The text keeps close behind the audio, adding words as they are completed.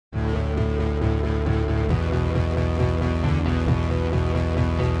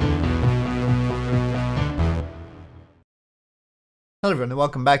Hello everyone and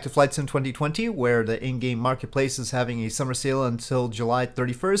welcome back to Flight Sim 2020, where the in-game marketplace is having a summer sale until July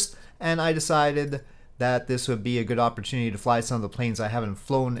 31st, and I decided that this would be a good opportunity to fly some of the planes I haven't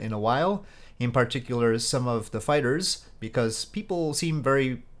flown in a while, in particular some of the fighters, because people seem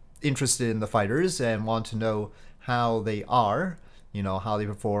very interested in the fighters and want to know how they are, how they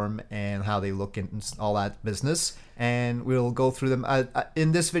perform and how they look and all that business. And we'll go through them.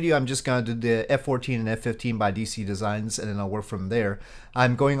 In this video, I'm just going to do the F-14 and F-15 by DC Designs, and then I'll work from there.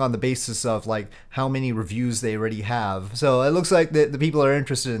 I'm going on the basis of like how many reviews they already have. So it looks like the people are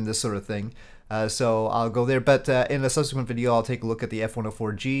interested in this sort of thing. So I'll go there. But in a subsequent video, I'll take a look at the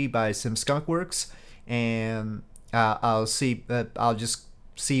F-104G by Sim Skunkworks, and I'll just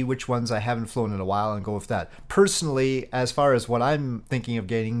see which ones I haven't flown in a while and go with that. Personally, as far as what I'm thinking of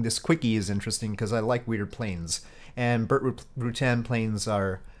getting, this Quickie is interesting because I like weird planes. And Burt Rutan planes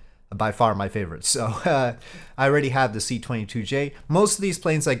are by far my favorites. So I already have the C-22J. Most of these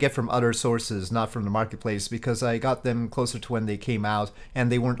planes I get from other sources, not from the marketplace, because I got them closer to when they came out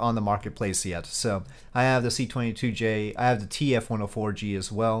and they weren't on the marketplace yet. So I have the C-22J, I have the TF-104G as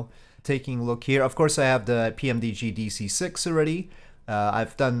well. Taking a look here, of course I have the PMDG DC-6 already.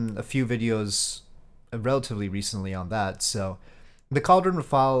 I've done a few videos relatively recently on that. So the Cauldron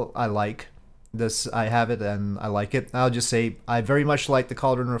Rafale I like. I have it and I like it. I'll just say I very much like the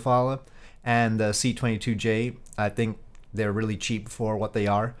Cauldron Rafale and the C-22J. I think they're really cheap for what they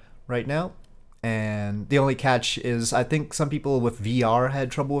are right now. And the only catch is I think some people with VR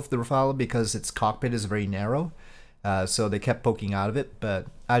had trouble with the Rafale because its cockpit is very narrow. So they kept poking out of it, but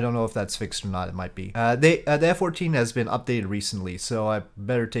I don't know if that's fixed or not. It might be. The F-14 has been updated recently, so I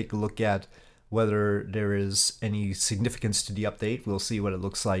better take a look at whether there is any significance to the update. We'll see what it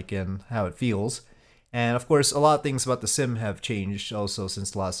looks like and how it feels. And of course, a lot of things about the sim have changed also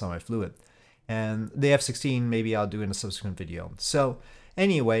since the last time I flew it. And the F-16 maybe I'll do in a subsequent video. So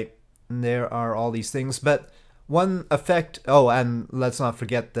anyway, there are all these things, but one effect, oh, and let's not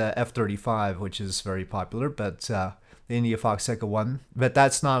forget the F-35, which is very popular, but the India Foxeca one, but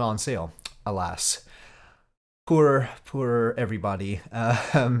that's not on sale, alas. Poor everybody.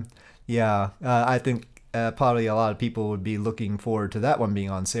 Yeah, I think probably a lot of people would be looking forward to that one being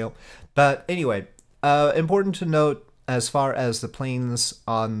on sale. But anyway, important to note as far as the planes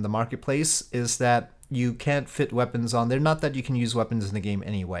on the marketplace is that you can't fit weapons on there. Not that you can use weapons in the game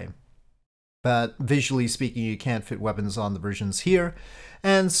anyway, but visually speaking, you can't fit weapons on the versions here.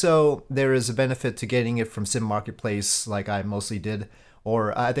 And so there is a benefit to getting it from Sim Marketplace like I mostly did,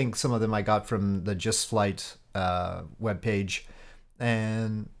 or I think some of them I got from the Just Flight webpage.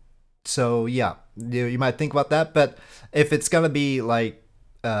 And so yeah, you might think about that, but if it's gonna be like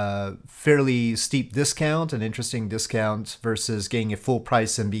fairly steep discount, an interesting discount versus getting a full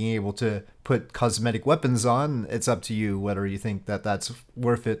price and being able to put cosmetic weapons on, it's up to you whether you think that that's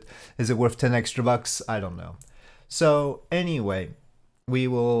worth it. Is it worth 10 extra bucks? I don't know. So anyway, we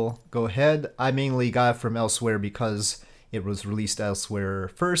will go ahead. I mainly got it from elsewhere because it was released elsewhere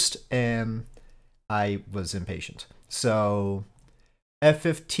first and I was impatient. So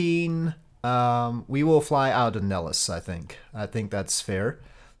F-15, we will fly out of Nellis, I think. I think that's fair.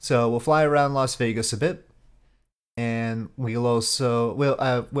 So we'll fly around Las Vegas a bit, and we'll also,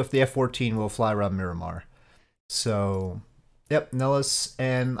 with the F-14, we'll fly around Miramar. So, yep, Nellis,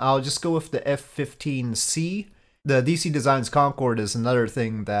 and I'll just go with the F-15C. The DC Designs Concorde is another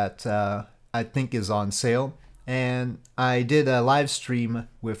thing that I think is on sale, and I did a live stream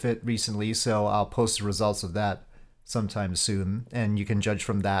with it recently, so I'll post the results of that sometime soon, and you can judge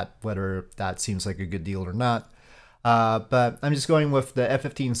from that whether that seems like a good deal or not. But I'm just going with the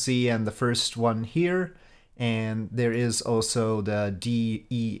F-15C and the first one here, and there is also the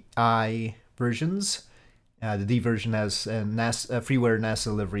DEI versions. The D version has a freeware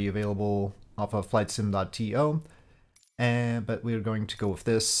NASA livery available off of flightsim.to, but we're going to go with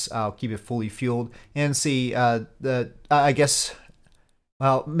this. I'll keep it fully fueled and see. I guess,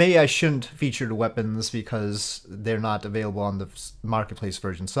 well, maybe I shouldn't feature the weapons because they're not available on the marketplace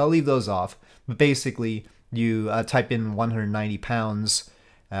version, so I'll leave those off. But basically, you type in 190 pounds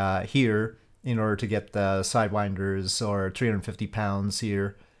here in order to get the Sidewinders, or 350 pounds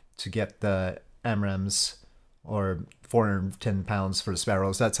here to get the AMRAAMs, or 410 pounds for the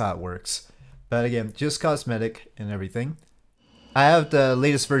Sparrows. That's how it works. But again, just cosmetic and everything. I have the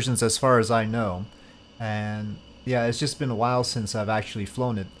latest versions as far as I know, and yeah, it's just been a while since I've actually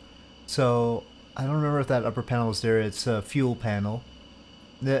flown it. So I don't remember if that upper panel is there. It's a fuel panel.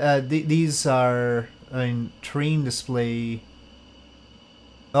 These are, I mean, terrain display.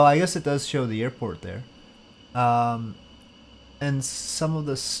 Oh, I guess it does show the airport there. And some of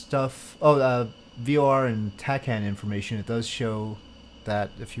the stuff, VOR and TACAN information, it does show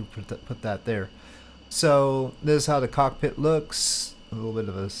that if you put that there. So this is how the cockpit looks. A little bit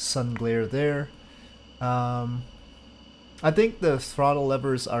of a sun glare there. I think the throttle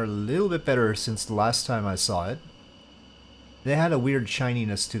levers are a little bit better since the last time I saw it. They had a weird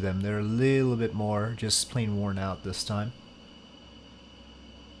shininess to them. They're a little bit more just plain worn out this time.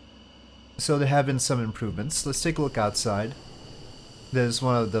 So there have been some improvements. Let's take a look outside. There's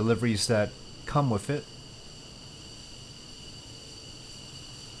one of the liveries that come with it.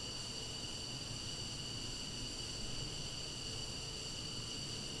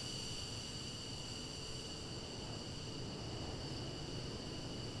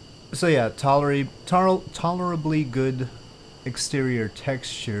 So yeah, tolerably good exterior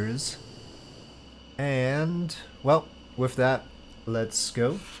textures. And, well, with that, let's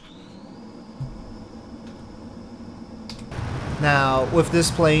go. Now, with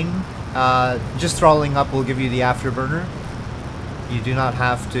this plane, just throttling up will give you the afterburner. You do not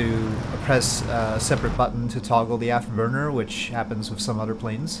have to press a separate button to toggle the afterburner, which happens with some other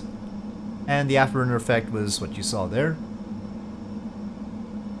planes. And the afterburner effect was what you saw there.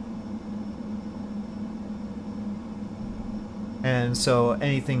 And so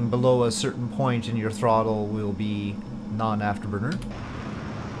anything below a certain point in your throttle will be non-afterburner.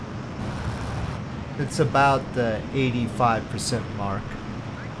 It's about the 85% mark.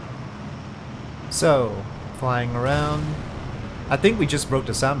 So, flying around. I think we just broke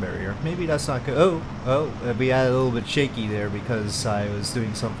the sound barrier. Maybe that's not good. Oh, we had a little bit shaky there because I was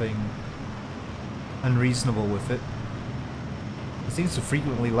doing something unreasonable with it. It seems to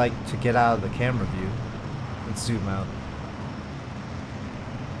frequently like to get out of the camera view. Let's zoom out.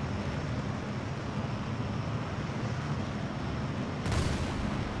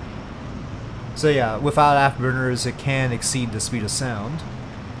 So yeah, without afterburners it can exceed the speed of sound.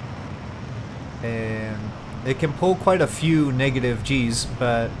 And it can pull quite a few negative G's,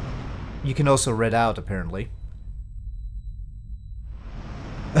 but you can also red out apparently.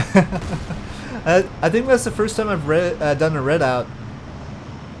 I think that's the first time I've done a red out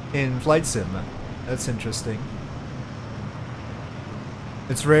in Flight Sim. That's interesting.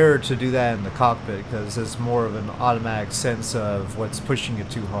 It's rarer to do that in the cockpit because there's more of an automatic sense of what's pushing it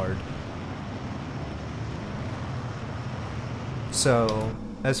too hard. So,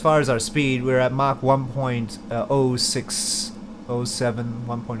 as far as our speed, we're at Mach 1.0607,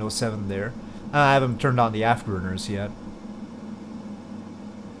 1.07 there. I haven't turned on the afterburners yet.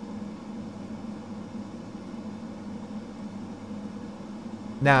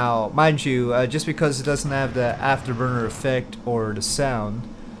 Now, mind you, just because it doesn't have the afterburner effect or the sound,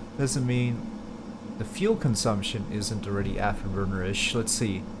 doesn't mean the fuel consumption isn't already afterburner-ish. Let's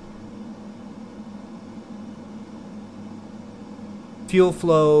see. Fuel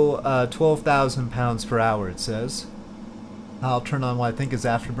flow, 12,000 pounds per hour, it says. I'll turn on what I think is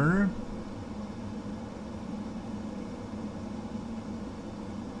afterburner.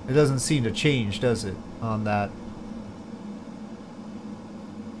 It doesn't seem to change, does it, on that?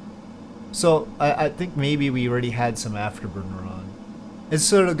 So, I think maybe we already had some afterburner on. It's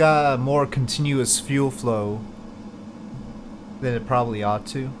sort of got a more continuous fuel flow than it probably ought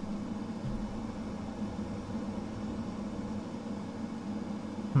to.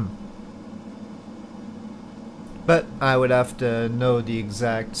 But I would have to know the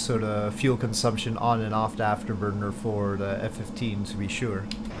exact sort of fuel consumption on and off the afterburner for the F-15 to be sure.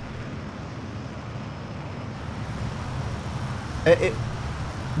 The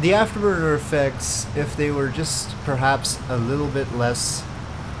afterburner effects, if they were just perhaps a little bit less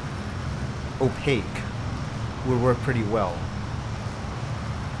opaque, would work pretty well.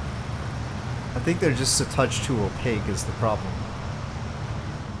 I think they're just a touch too opaque is the problem.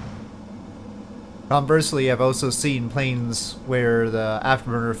 Conversely, I've also seen planes where the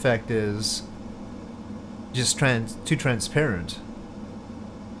afterburner effect is just too transparent.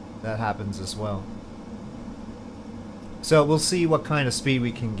 That happens as well. So we'll see what kind of speed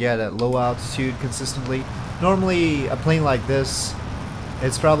we can get at low altitude consistently. Normally, a plane like this,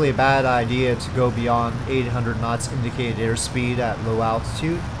 it's probably a bad idea to go beyond 800 knots indicated airspeed at low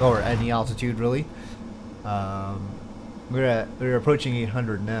altitude, or any altitude really. We're approaching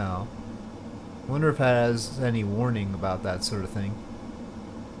 800 now. I wonder if it has any warning about that sort of thing.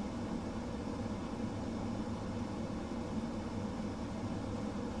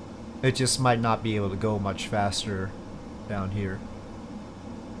 It just might not be able to go much faster down here.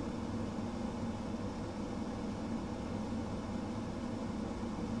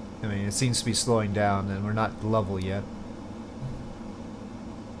 I mean, it seems to be slowing down and we're not level yet.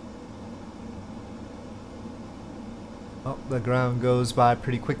 Oh, the ground goes by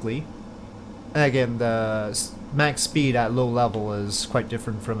pretty quickly. And again, the max speed at low level is quite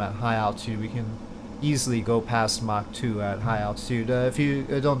different from at high altitude. We can easily go past Mach 2 at high altitude. If you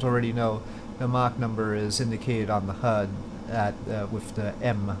don't already know, the Mach number is indicated on the HUD at with the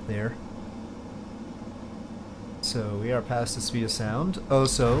M there. So we are past the speed of sound.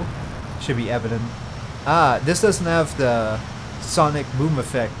 Also, should be evident. This doesn't have the sonic boom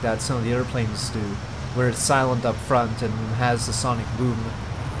effect that some of the airplanes do, where it's silent up front and has the sonic boom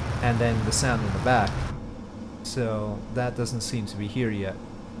and then the sound in the back. So that doesn't seem to be here yet.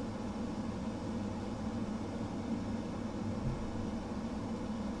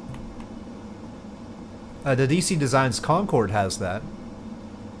 The DC Designs Concorde has that.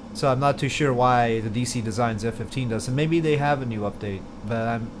 So I'm not too sure why the DC Designs F-15 doesn't. Maybe they have a new update,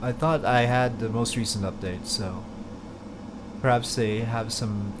 but I thought I had the most recent update, so perhaps they have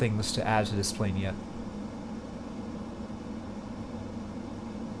some things to add to this plane yet.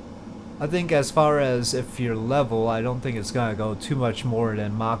 I think as far as if you're level, I don't think it's gonna go too much more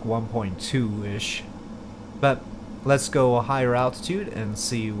than Mach 1.2-ish. But let's go a higher altitude and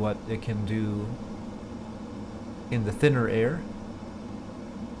see what it can do in the thinner air.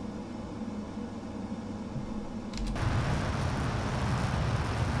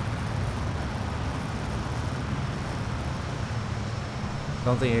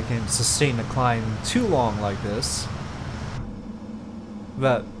 Don't think it can sustain a climb too long like this,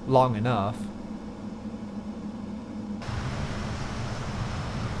 but long enough.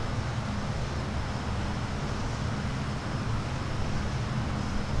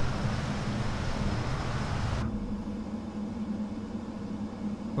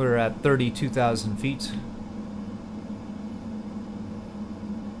 We're at 32,000 feet.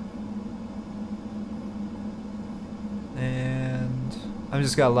 And I'm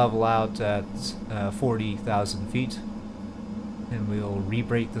just gonna level out at 40,000 feet. And we'll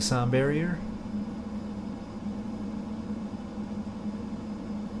re-break the sound barrier.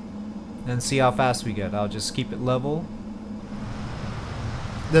 And see how fast we get. I'll just keep it level.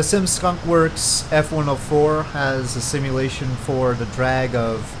 The Sim Skunkworks F-104 has a simulation for the drag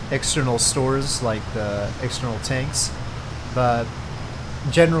of external stores like the external tanks, but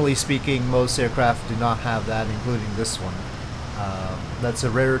generally speaking most aircraft do not have that, including this one. That's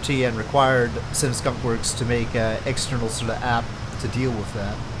a rarity and required Sim Skunkworks to make an external sort of app to deal with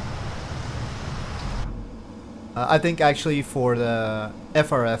that. I think actually for the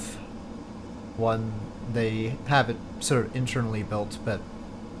FRF one they have it sort of internally built, but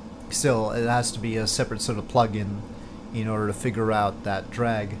still it has to be a separate sort of plug-in in order to figure out that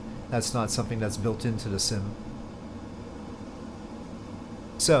drag. That's not something that's built into the sim.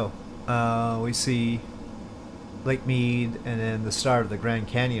 So we see Lake Mead and then the start of the Grand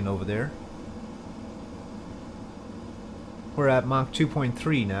Canyon over there. We're at Mach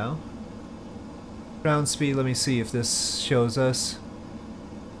 2.3 now. Ground speed, let me see if this shows us.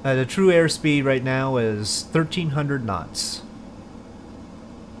 The true airspeed right now is 1,300 knots.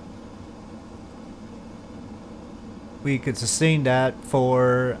 We could sustain that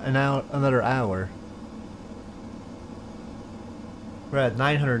for another hour. We're at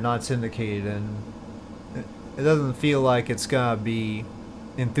 900 knots indicated, and it doesn't feel like it's gonna be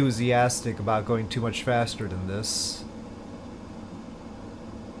enthusiastic about going too much faster than this.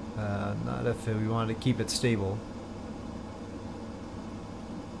 Not if we want to keep it stable.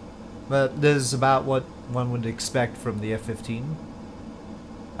 But this is about what one would expect from the F-15.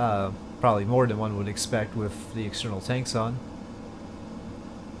 Probably more than one would expect with the external tanks on.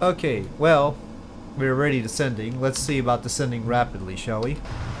 Okay, well, we're already descending. Let's see about descending rapidly, shall we?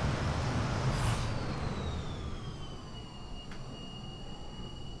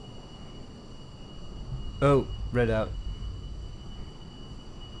 Oh, red out.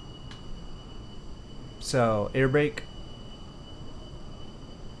 So, air brake.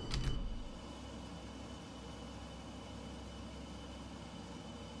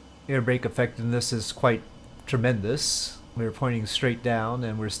 Air brake effectiveness is quite tremendous. We're pointing straight down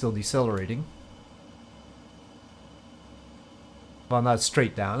and we're still decelerating. Well, not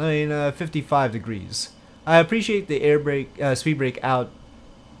straight down. I mean, 55 degrees. I appreciate the air brake, speed brake out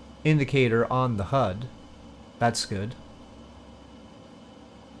indicator on the HUD. That's good.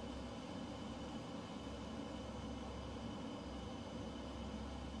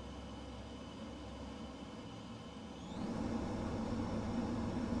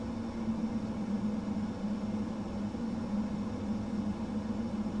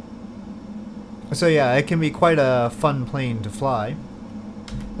 So yeah, it can be quite a fun plane to fly.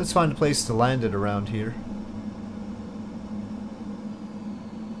 Let's find a place to land it around here.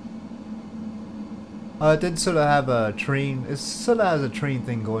 It did sort of have a train, it sort of has a train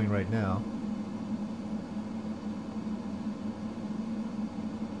thing going right now.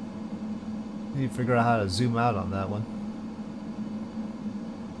 Need to figure out how to zoom out on that one.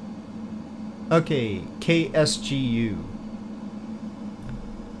 Okay, KSGU.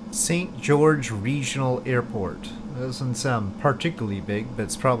 St. George Regional Airport. That doesn't sound particularly big, but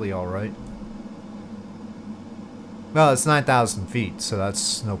it's probably alright. Well, it's 9,000 feet, so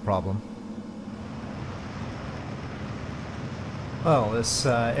that's no problem. Well, this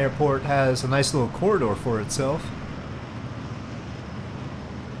airport has a nice little corridor for itself.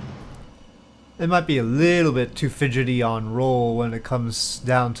 It might be a little bit too fidgety on roll when it comes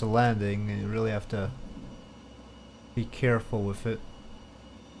down to landing, and you really have to be careful with it.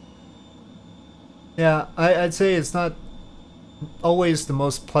 Yeah, I'd say it's not always the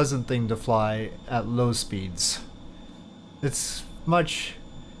most pleasant thing to fly at low speeds. It's much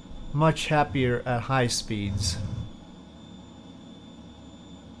happier at high speeds.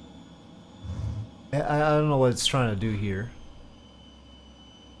 I don't know what it's trying to do here.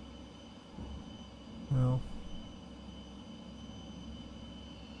 Well.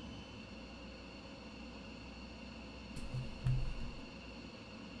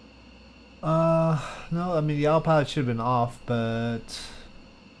 No, I mean the autopilot should have been off, but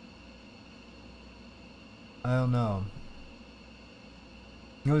I don't know.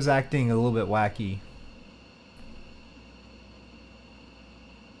 It was acting a little bit wacky.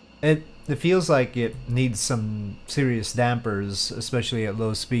 It feels like it needs some serious dampers, especially at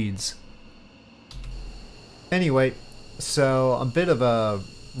low speeds. Anyway, so a bit of a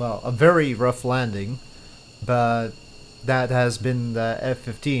very rough landing, but that has been the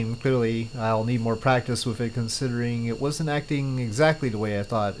F-15. Clearly, I'll need more practice with it, considering it wasn't acting exactly the way I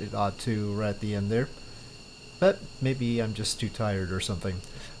thought it ought to right at the end there. But maybe I'm just too tired or something.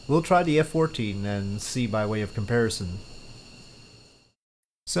 We'll try the F-14 and see by way of comparison.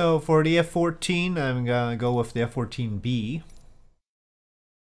 So for the F-14, I'm gonna go with the F-14B.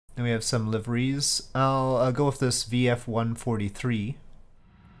 And we have some liveries. I'll go with this VF-143.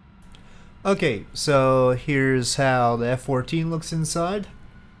 Okay, so here's how the F-14 looks inside.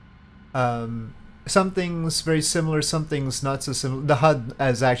 Some things very similar, some things not so similar. The HUD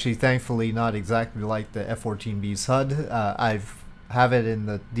is actually thankfully not exactly like the F-14B's HUD. Have it in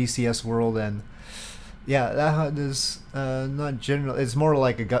the DCS world, and yeah, that HUD is not general. It's more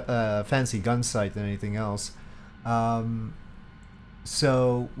like a fancy gun sight than anything else.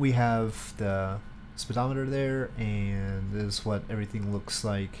 So we have the speedometer there, and this is what everything looks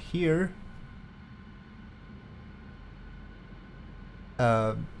like here.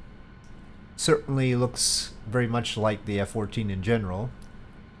 Certainly looks very much like the F-14 in general.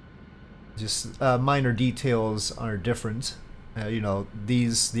 Just minor details are different. You know, the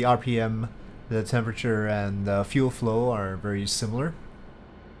RPM, the temperature, and the fuel flow are very similar.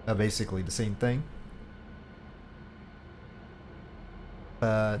 Basically the same thing.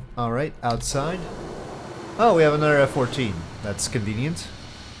 But alright, outside. Oh, we have another F-14. That's convenient.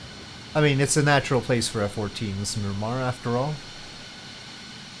 I mean, it's a natural place for F-14s, Miramar, after all.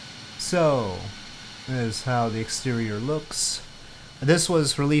 So, this is how the exterior looks. This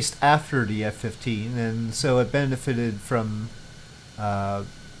was released after the F-15, and so it benefited from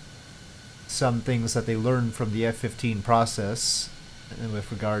some things that they learned from the F-15 process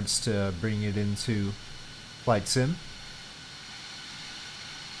with regards to bringing it into flight sim.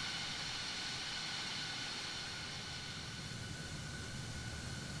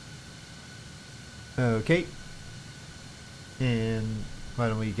 Okay, and why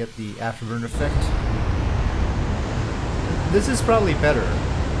don't we get the afterburn effect? This is probably better.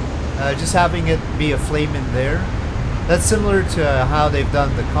 Just having it be a flame in there. That's similar to how they've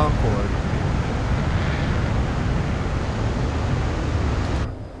done the Concorde.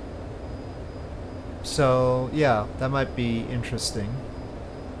 So yeah, that might be interesting.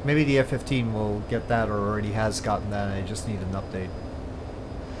 Maybe the F-15 will get that, or already has gotten that, and I just need an update.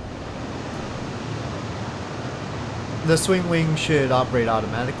 The swing wing should operate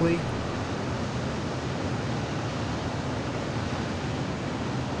automatically.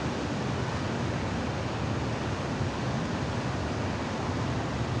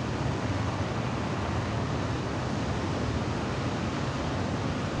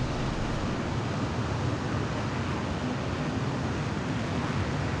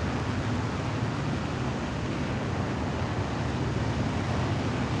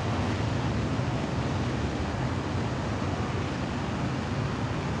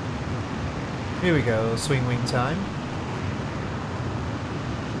 Here we go, swing wing time.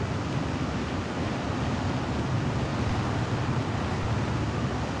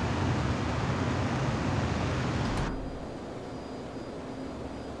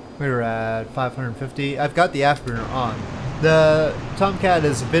 We're at 550. I've got the afterburner on. The Tomcat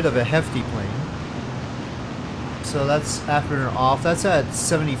is a bit of a hefty plane. So that's afterburner off. That's at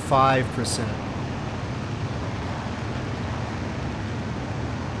 75%.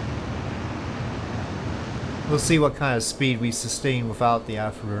 We'll see what kind of speed we sustain without the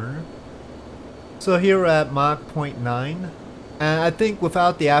afterburner. So here we're at Mach 0.9. And I think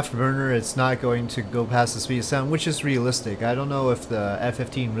without the afterburner it's not going to go past the speed of sound, which is realistic. I don't know if the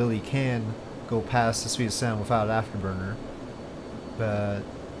F-15 really can go past the speed of sound without afterburner. But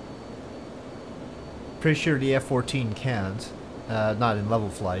pretty sure the F-14 can't. Not in level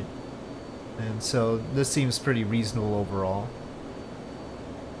flight. And so this seems pretty reasonable overall.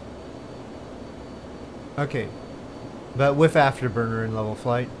 Okay, but with afterburner in level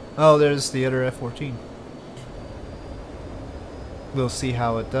flight. Oh, there's the other F-14. We'll see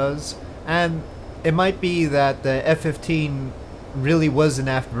how it does. And it might be that the F-15 really was an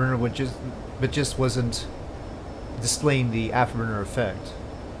afterburner, but just wasn't displaying the afterburner effect.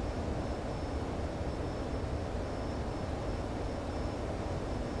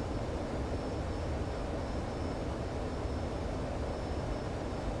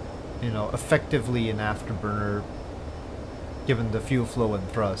 You know, effectively an afterburner given the fuel flow and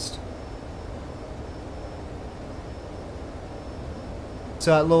thrust.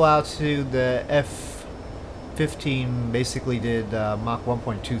 So at low altitude, the F-15 basically did Mach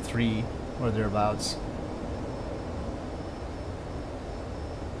 1.23 or thereabouts.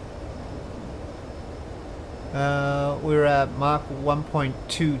 We're at Mach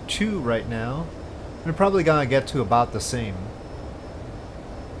 1.22 right now. We're probably gonna get to about the same.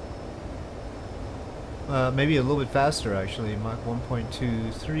 Maybe a little bit faster actually. Mach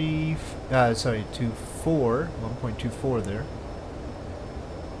 1.23. Sorry, 24. 1.24 there.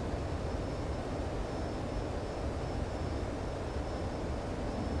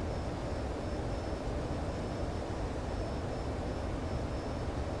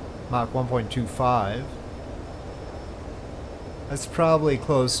 Mach 1.25. That's probably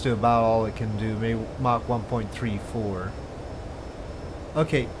close to about all it can do. Maybe Mach 1.34.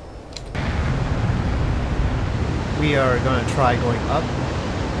 Okay. We are going to try going up.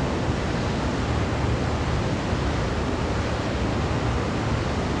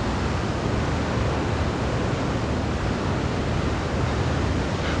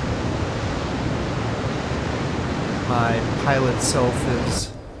 My pilot self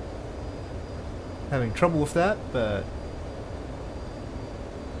is having trouble with that, but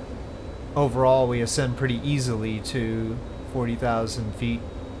overall we ascend pretty easily to 40,000 feet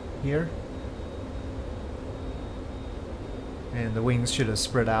here. And the wings should have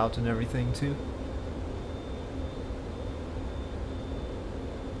spread out and everything too.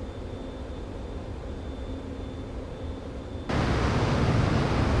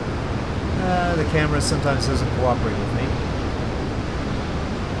 The camera sometimes doesn't cooperate with me.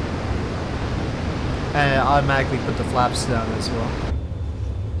 And I automatically put the flaps down as well.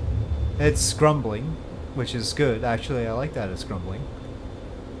 It's grumbling, which is good. Actually, I like that it's grumbling.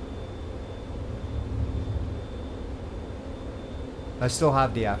 I still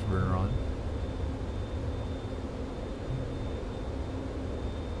have the afterburner on.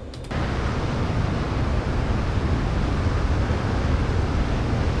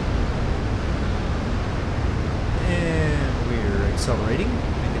 And we're accelerating.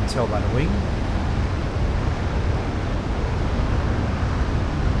 You can tell by the wing.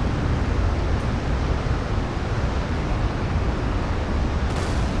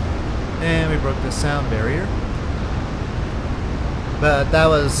 And we broke the sound barrier. But that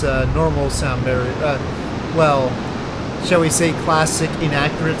was normal sound barrier. Well, shall we say classic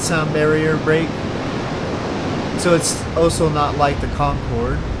inaccurate sound barrier break. So it's also not like the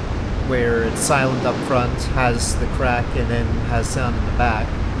Concorde, where it's silent up front, has the crack, and then has sound in the back,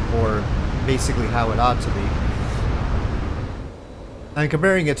 or basically how it ought to be. I'm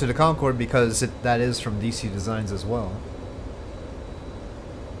comparing it to the Concorde because that is from DC Designs as well.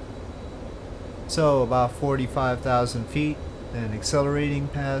 So about 45,000 feet. And accelerating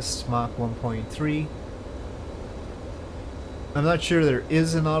past Mach 1.3. I'm not sure there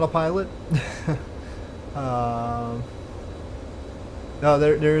is an autopilot. No,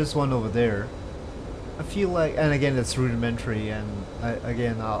 there is one over there. I feel like, and again it's rudimentary, and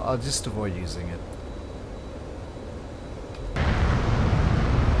I'll just avoid using it.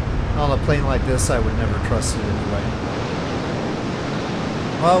 On a plane like this, I would never trust it anyway.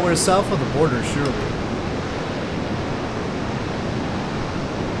 Well, we're south of the border, surely.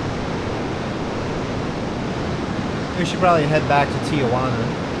 We should probably head back to Tijuana.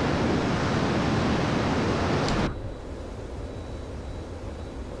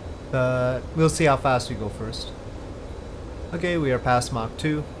 But we'll see how fast we go first. Okay, we are past Mach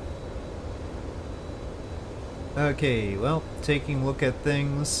 2. Okay, well, taking a look at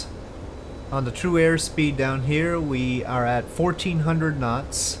things. On the true airspeed down here, we are at 1400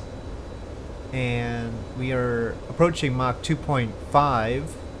 knots. And we are approaching Mach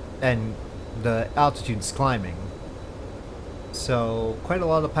 2.5, and the altitude's climbing. So, quite a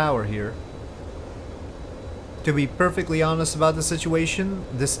lot of power here. To be perfectly honest about the situation,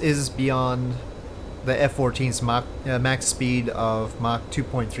 this is beyond the F-14's max speed of Mach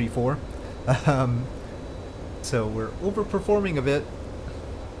 2.34. So we're overperforming a bit.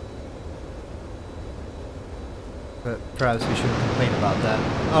 But perhaps we shouldn't complain about that.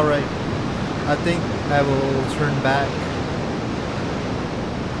 Alright, I think I will turn back.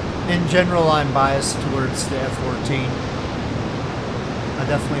 In general, I'm biased towards the F-14. I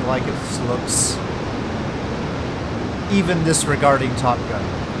definitely like its looks. Even disregarding Top Gun.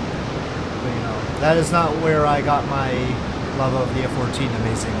 But, you know, that is not where I got my love of the F-14,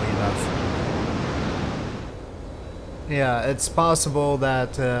 amazingly enough. Yeah, it's possible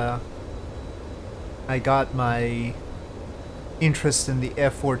that I got my interest in the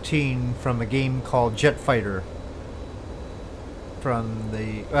F-14 from a game called Jet Fighter.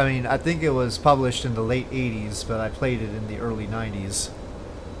 I think it was published in the late 80s, but I played it in the early 90s.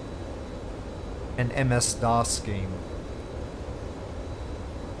 An MS-DOS game.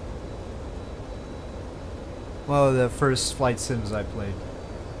 One of the first flight sims I played.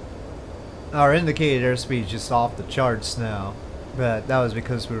 Our indicated airspeed is just off the charts now, but that was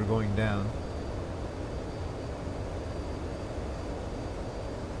because we were going down.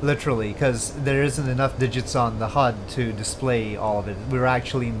 Literally, because there isn't enough digits on the HUD to display all of it. We were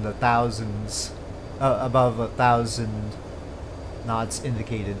actually in the thousands, above 1,000 knots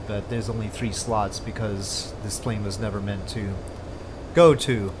indicated, but there's only 3 slots because this plane was never meant to go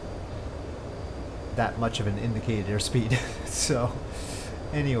to that much of an indicated airspeed. So,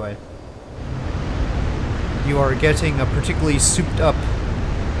 anyway. You are getting a particularly souped up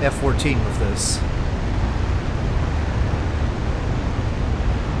F-14 with this.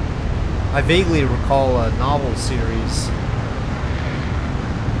 I vaguely recall a novel series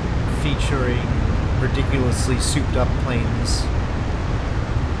featuring ridiculously souped up planes.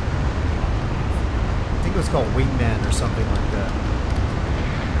 I think it was called Wingman or something like that.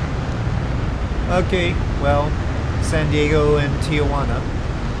 Okay, well, San Diego and Tijuana.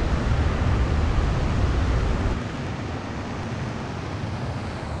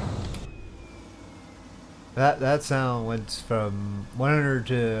 That sound went from 100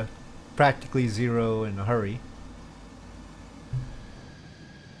 to practically 0 in a hurry.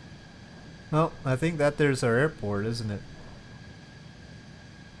 Well, I think that there's our airport, isn't it?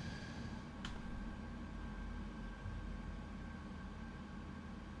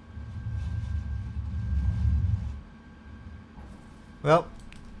 Well,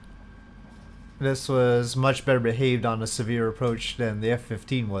 this was much better behaved on a severe approach than the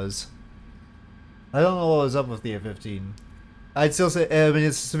F-15 was. I don't know what was up with the F-15. I'd still say, I mean,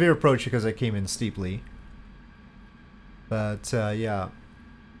 it's a severe approach because I came in steeply. But, yeah.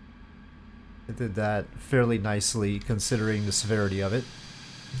 It did that fairly nicely considering the severity of it.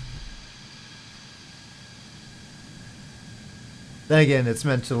 Then again, it's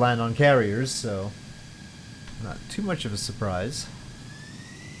meant to land on carriers, so not too much of a surprise.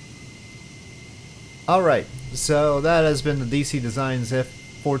 Alright, so that has been the DC Designs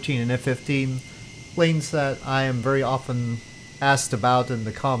F-14 and F-15. Planes that I am very often asked about in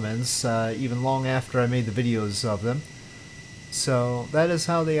the comments, even long after I made the videos of them. So that is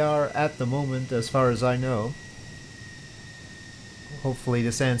how they are at the moment as far as I know. Hopefully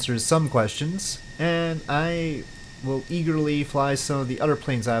this answers some questions, and I will eagerly fly some of the other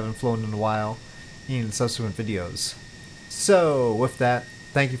planes I haven't flown in a while in subsequent videos. So with that,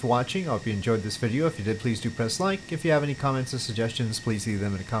 thank you for watching. I hope you enjoyed this video. If you did, please do press like. If you have any comments or suggestions, please leave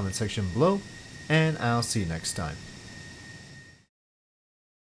them in the comment section below. And I'll see you next time.